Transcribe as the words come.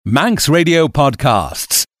Manx Radio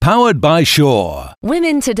Podcasts, powered by Shaw.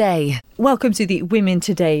 Women Today. Welcome to the Women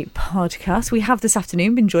Today podcast. We have this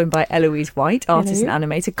afternoon been joined by Eloise White, artist and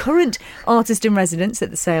animator, current artist in residence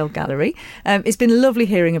at the Sale Gallery. It's been lovely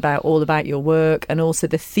hearing all about your work and also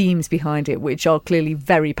the themes behind it, which are clearly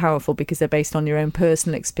very powerful because they're based on your own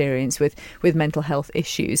personal experience with mental health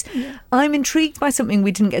issues. Yeah. I'm intrigued by something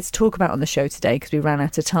we didn't get to talk about on the show today because we ran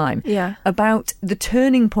out of time. Yeah. About the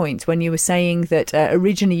turning point when you were saying that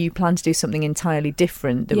originally you planned to do something entirely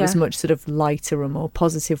different that was much sort of lighter and more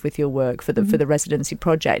positive with your work for the residency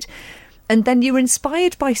project. And then you were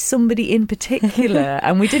inspired by somebody in particular,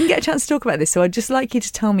 and we didn't get a chance to talk about this, so I'd just like you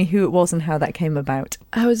to tell me who it was and how that came about.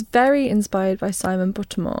 I was very inspired by Simon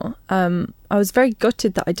Buttermore. I was very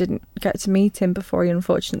gutted that I didn't get to meet him before he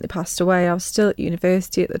unfortunately passed away. I was still at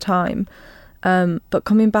university at the time. But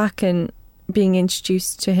coming back and being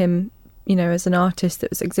introduced to him, you know, as an artist that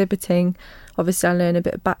was exhibiting, obviously I learned a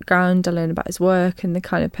bit of background, I learned about his work and the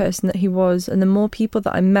kind of person that he was. And the more people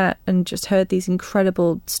that I met and just heard these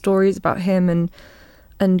incredible stories about him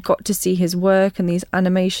and got to see his work and these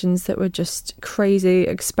animations that were just crazy,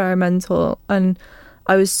 experimental. And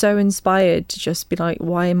I was so inspired to just be like,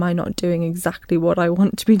 why am I not doing exactly what I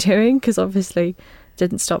want to be doing? Because obviously it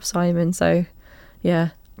didn't stop Simon. So yeah,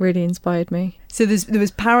 really inspired me. So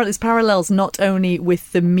there's parallels not only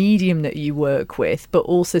with the medium that you work with, but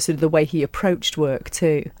also sort of the way he approached work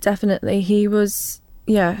too. Definitely. His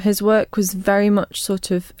work was very much sort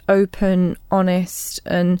of open, honest,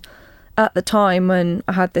 and at the time when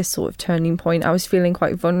I had this sort of turning point, I was feeling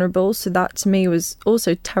quite vulnerable. So that to me was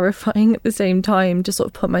also terrifying at the same time to sort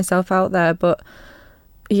of put myself out there. But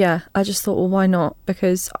yeah, I just thought, well, why not?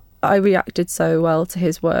 Because I reacted so well to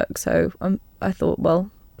his work. So I thought, well,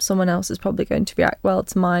 someone else is probably going to react well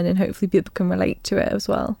to mine and hopefully people can relate to it as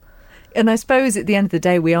well. And I suppose at the end of the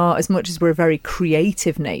day, we are, as much as we're a very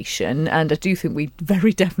creative nation, and I do think we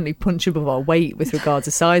very definitely punch above our weight with regards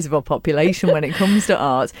to size of our population when it comes to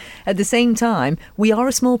art, at the same time, we are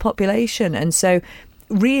a small population. And so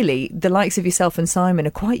really, the likes of yourself and Simon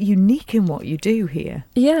are quite unique in what you do here.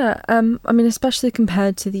 Yeah, I mean, especially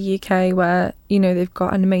compared to the UK where, you know, they've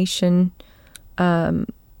got animation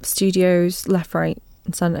studios left, right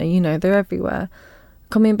and centre, you know, they're everywhere.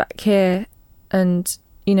 Coming back here and,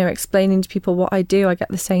 you know, explaining to people what I do, I get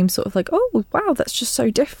the same sort of like, oh, wow, that's just so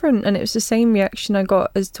different. And it was the same reaction I got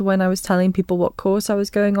as to when I was telling people what course I was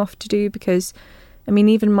going off to do, because, I mean,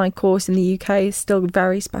 even my course in the UK is still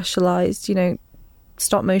very specialised, you know,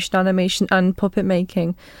 stop motion animation and puppet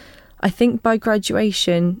making. I think by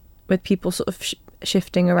graduation, with people sort of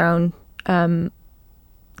shifting around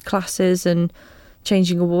classes and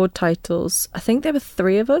changing award titles, I think there were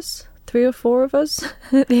 3 or 4 of us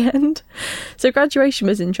at the end. So graduation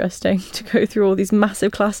was interesting to go through all these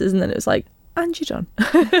massive classes, and then it was like, and you're done.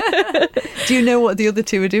 Do you know what the other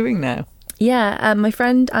 2 are doing now? Yeah, my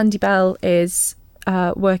friend Andy Bell is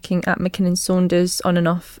working at Mackinnon Saunders on and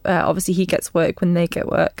off. Obviously he gets work when they get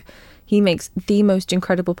work. He makes the most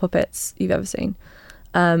incredible puppets you've ever seen.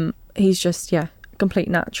 He's just, complete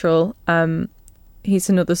natural.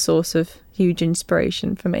 He's another source of huge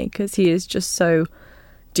inspiration for me because he is just so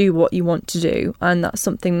do what you want to do, and that's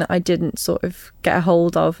something that I didn't sort of get a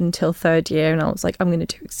hold of until 3rd year, and I was like, I'm going to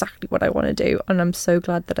do exactly what I want to do, and I'm so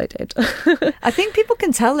glad that I did. I think people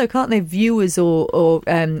can tell though, can't they? Viewers or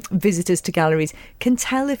visitors to galleries can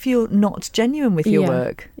tell if you're not genuine with your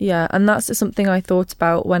work. Yeah, and that's something I thought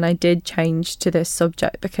about when I did change to this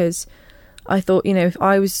subject, because I thought, you know, if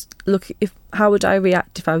I was how would I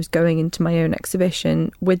react if I was going into my own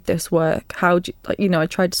exhibition with this work? I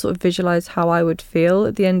tried to sort of visualise how I would feel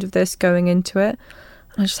at the end of this going into it.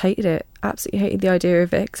 And I just hated it. Absolutely hated the idea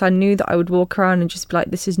of it, because I knew that I would walk around and just be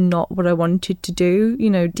like, this is not what I wanted to do. You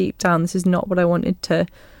know, deep down, this is not what I wanted to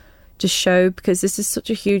show, because this is such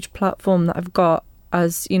a huge platform that I've got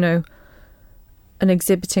as, you know, an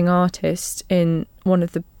exhibiting artist in one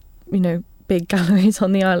of the, you know, big galleries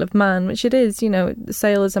on the Isle of Man, which it is, you know, the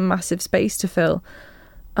Sale is a massive space to fill.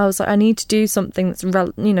 I was like, I need to do something that's,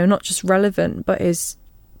 not just relevant, but is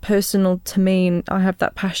personal to me, and I have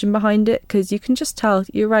that passion behind it, because you can just tell,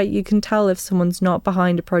 you're right, you can tell if someone's not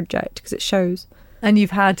behind a project, because it shows. And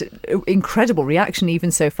you've had incredible reaction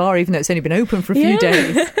even so far, even though it's only been open for a few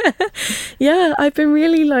days. Yeah, I've been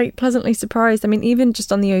really pleasantly surprised. I mean, even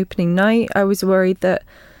just on the opening night, I was worried that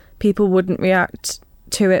people wouldn't react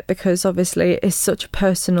to it, because obviously it's such a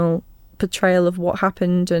personal portrayal of what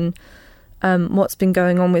happened and what's been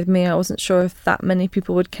going on with me. I wasn't sure if that many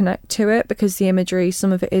people would connect to it, because the imagery,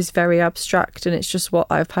 some of it is very abstract and it's just what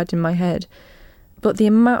I've had in my head. But the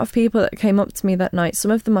amount of people that came up to me that night,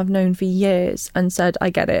 some of them I've known for years, and said,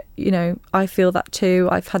 I get it, you know, I feel that too,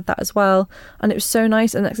 I've had that as well. And it was so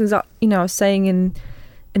nice. And that's exactly, you know, I was saying in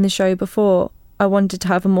the show before, I wanted to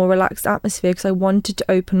have a more relaxed atmosphere because I wanted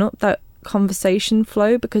to open up that conversation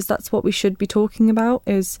flow, because that's what we should be talking about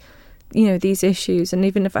is, you know, these issues. And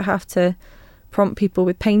even if I have to prompt people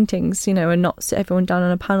with paintings, you know, and not sit everyone down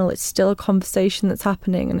on a panel, it's still a conversation that's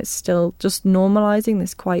happening, and it's still just normalising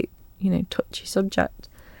this quite, you know, touchy subject.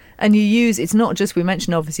 And you use, it's not just, we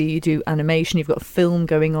mentioned obviously you do animation, you've got film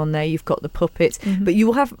going on there, you've got the puppets, but you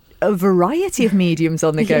will have a variety of mediums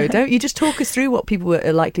on the go, don't you? Just talk us through what people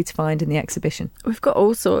are likely to find in the exhibition. We've got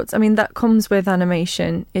all sorts. I mean, that comes with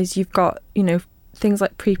animation, is you've got, you know, things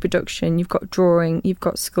like pre-production, you've got drawing, you've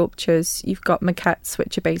got sculptures, you've got maquettes,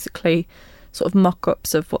 which are basically sort of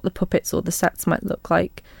mock-ups of what the puppets or the sets might look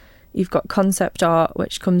like. You've got concept art,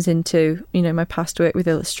 which comes into, you know, my past work with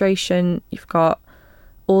illustration. You've got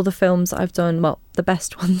all the films that I've done, well, the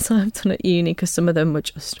best ones I've done at uni, because some of them were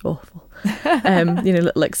just awful. You know,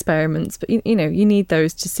 little experiments. But, you know, you need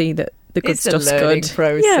those to see that the good stuff's good. It's a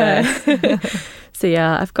learning process. Yeah. So,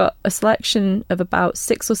 yeah, I've got a selection of about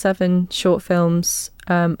 6 or 7 short films,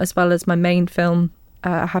 as well as my main film,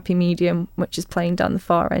 Happy Medium, which is playing down the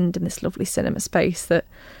far end in this lovely cinema space that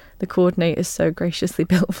the coordinator's so graciously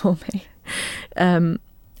built for me.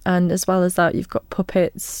 And as well as that, you've got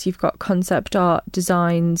puppets, you've got concept art,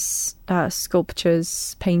 designs,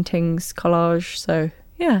 sculptures, paintings, collage. So,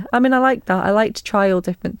 yeah, I mean, I like that. I like to try all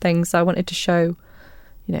different things. So I wanted to show,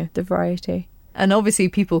 you know, the variety. And obviously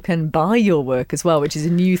people can buy your work as well, which is a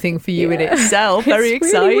new thing for you in itself. It's Very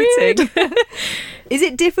really exciting. Is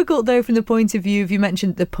it difficult, though, from the point of view of, you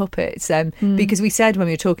mentioned the puppets, because we said when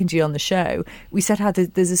we were talking to you on the show, we said how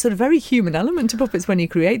there's a sort of very human element to puppets when you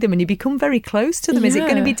create them and you become very close to them. Is it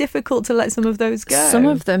going to be difficult to let some of those go? Some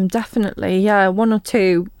of them, definitely, yeah. 1 or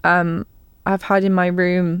 2 I've had in my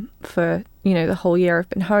room for, you know, the whole year I've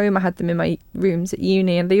been home. I had them in my rooms at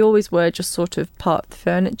uni, and they always were just sort of part of the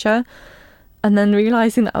furniture. And then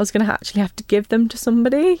realising that I was going to actually have to give them to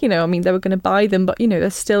somebody, you know, I mean, they were going to buy them, but, you know,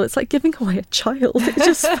 they're still, it's like giving away a child. It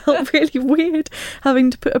just felt really weird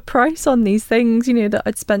having to put a price on these things, you know, that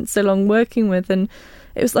I'd spent so long working with. And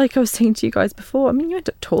it was like I was saying to you guys before, I mean, you end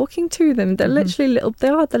up talking to them. They're literally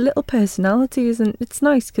they're little personalities, and it's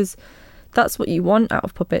nice because that's what you want out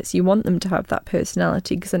of puppets. You want them to have that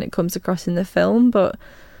personality because then it comes across in the film. But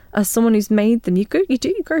as someone who's made them, you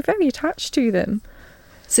grow very attached to them.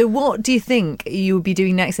 So what do you think you would be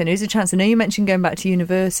doing next then? Is there a chance, I know you mentioned going back to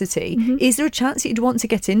university, is there a chance that you'd want to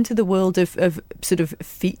get into the world of sort of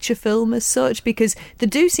feature film as such? Because there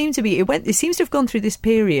do seem to be, it seems to have gone through this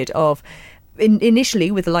period of,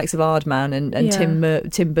 initially with the likes of Aardman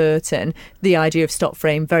and Tim Burton, the idea of stop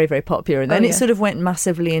frame, very, very popular. And then it sort of went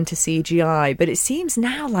massively into CGI. But it seems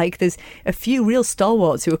now like there's a few real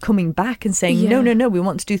stalwarts who are coming back and saying, no, we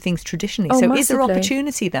want to do things traditionally. So massively. Is there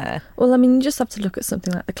opportunity there? Well, I mean, you just have to look at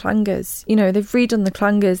something like the Clangers. You know, they've redone the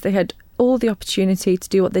Clangers. They had all the opportunity to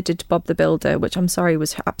do what they did to Bob the Builder, which I'm sorry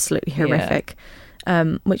was absolutely horrific.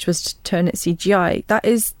 Which was to turn it CGI. That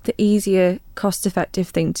is the easier, cost-effective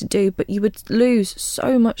thing to do, but you would lose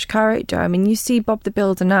so much character. I mean, you see Bob the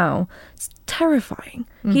Builder now, it's terrifying.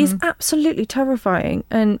 He's absolutely terrifying,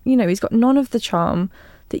 and, you know, he's got none of the charm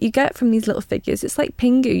that you get from these little figures. It's like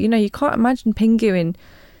Pingu, you know, you can't imagine Pingu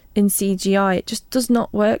in CGI. It just does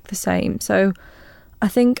not work the same. So I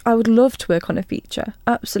think I would love to work on a feature,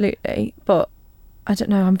 absolutely, but I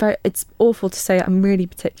don't know, it's awful to say I'm really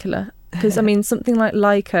particular. Because, I mean, something like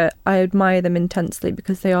Leica, I admire them intensely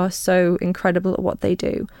because they are so incredible at what they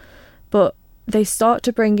do. But they start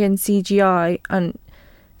to bring in CGI and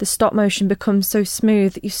the stop motion becomes so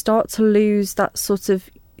smooth that you start to lose that sort of...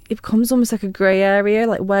 It becomes almost like a grey area,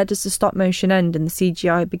 like where does the stop motion end and the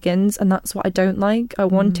CGI begins? And that's what I don't like. I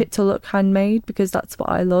want it to look handmade because that's what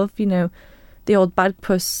I love. You know, the old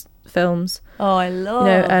Bagpuss films. Oh, I love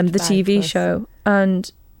the TV show.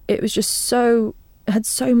 And it was just so... had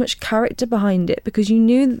so much character behind it because you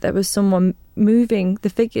knew that there was someone moving the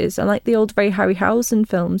figures. And like the old Ray Harryhausen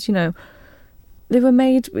films, you know, they were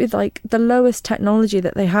made with like the lowest technology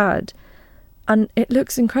that they had, and it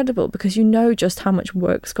looks incredible because you know just how much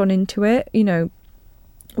work's gone into it, you know,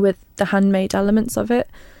 with the handmade elements of it.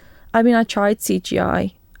 I mean, I tried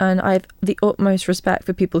CGI and I have the utmost respect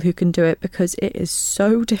for people who can do it because it is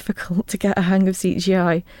so difficult to get a hang of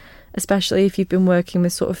CGI, especially if you've been working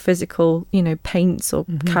with sort of physical, you know, paints or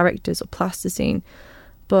characters or plasticine.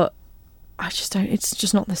 But I just don't, it's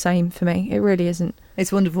just not the same for me. It really isn't.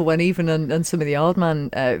 It's wonderful when even on some of the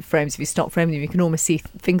Aardman frames, if you stop framing them, you can almost see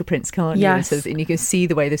fingerprints, can't you? Yes. And you can see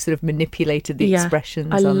the way they sort of manipulated the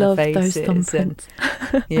expressions I on love the faces. those thumbprints.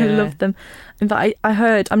 I love them. In fact, I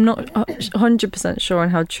heard, I'm not 100% sure on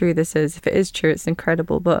how true this is. If it is true, it's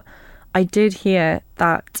incredible. But I did hear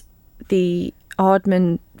that the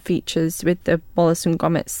Aardman features with the Wallace and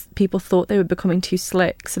Gromits, people thought they were becoming too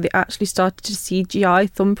slick, so they actually started to CGI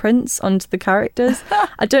thumbprints onto the characters.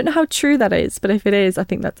 I don't know how true that is, but if it is, I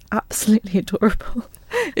think that's absolutely adorable.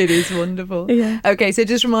 It is wonderful. Yeah. Okay, so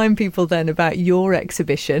just remind people then about your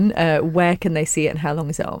exhibition. Where can they see it and how long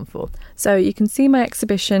is it on for? So you can see my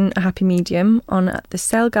exhibition, A Happy Medium, on at the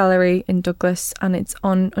Sale Gallery in Douglas, and it's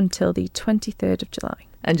on until the 23rd of July.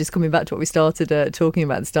 And just coming back to what we started talking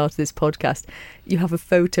about at the start of this podcast, you have a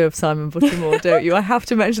photo of Simon Buttermore, don't you? I have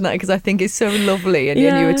to mention that because I think it's so lovely, and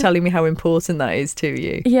you were telling me how important that is to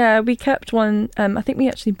you. Yeah, we kept one. I think we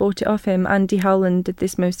actually bought it off him. Andy Howland did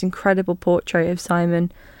this most incredible portrait of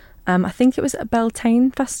Simon. I think it was at a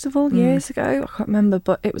Beltane festival years ago. I can't remember,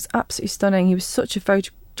 but it was absolutely stunning. He was such a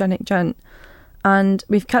photogenic gent. And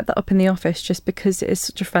we've kept that up in the office just because it is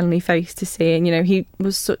such a friendly face to see. And, he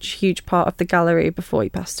was such a huge part of the gallery before he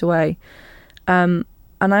passed away. And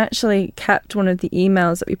I actually kept one of the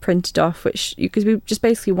emails that we printed off, because we just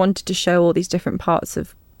basically wanted to show all these different parts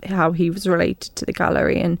of how he was related to the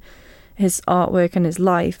gallery and his artwork and his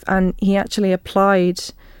life. And he actually applied,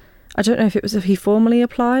 I don't know if he formally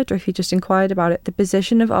applied or if he just inquired about it, the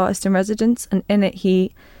position of artist in residence. And in it,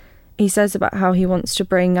 he says about how he wants to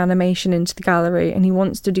bring animation into the gallery, and he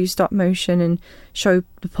wants to do stop motion and show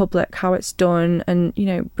the public how it's done, and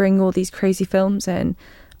bring all these crazy films in.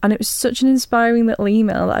 And it was such an inspiring little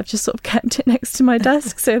email that I've just sort of kept it next to my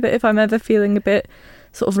desk so that if I'm ever feeling a bit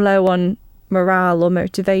sort of low on morale or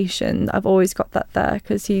motivation, I've always got that there,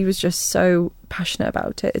 because he was just so passionate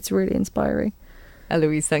about it. It's really inspiring.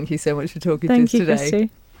 Eloise, thank you so much for talking to us today. Thank you,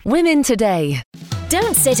 Christy. Women Today.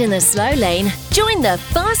 Don't sit in the slow lane. Join the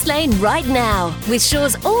fast lane right now with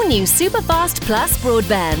Shaw's all-new Superfast Plus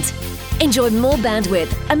broadband. Enjoy more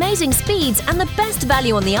bandwidth, amazing speeds and the best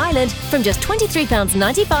value on the island from just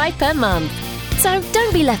 £23.95 per month. So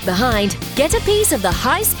don't be left behind. Get a piece of the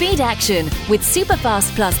high-speed action with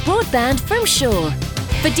Superfast Plus broadband from Shaw.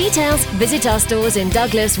 For details, visit our stores in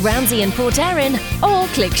Douglas, Ramsey and Port Erin or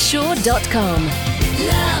click shaw.com.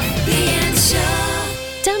 Love being Shaw.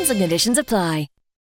 Terms and conditions apply.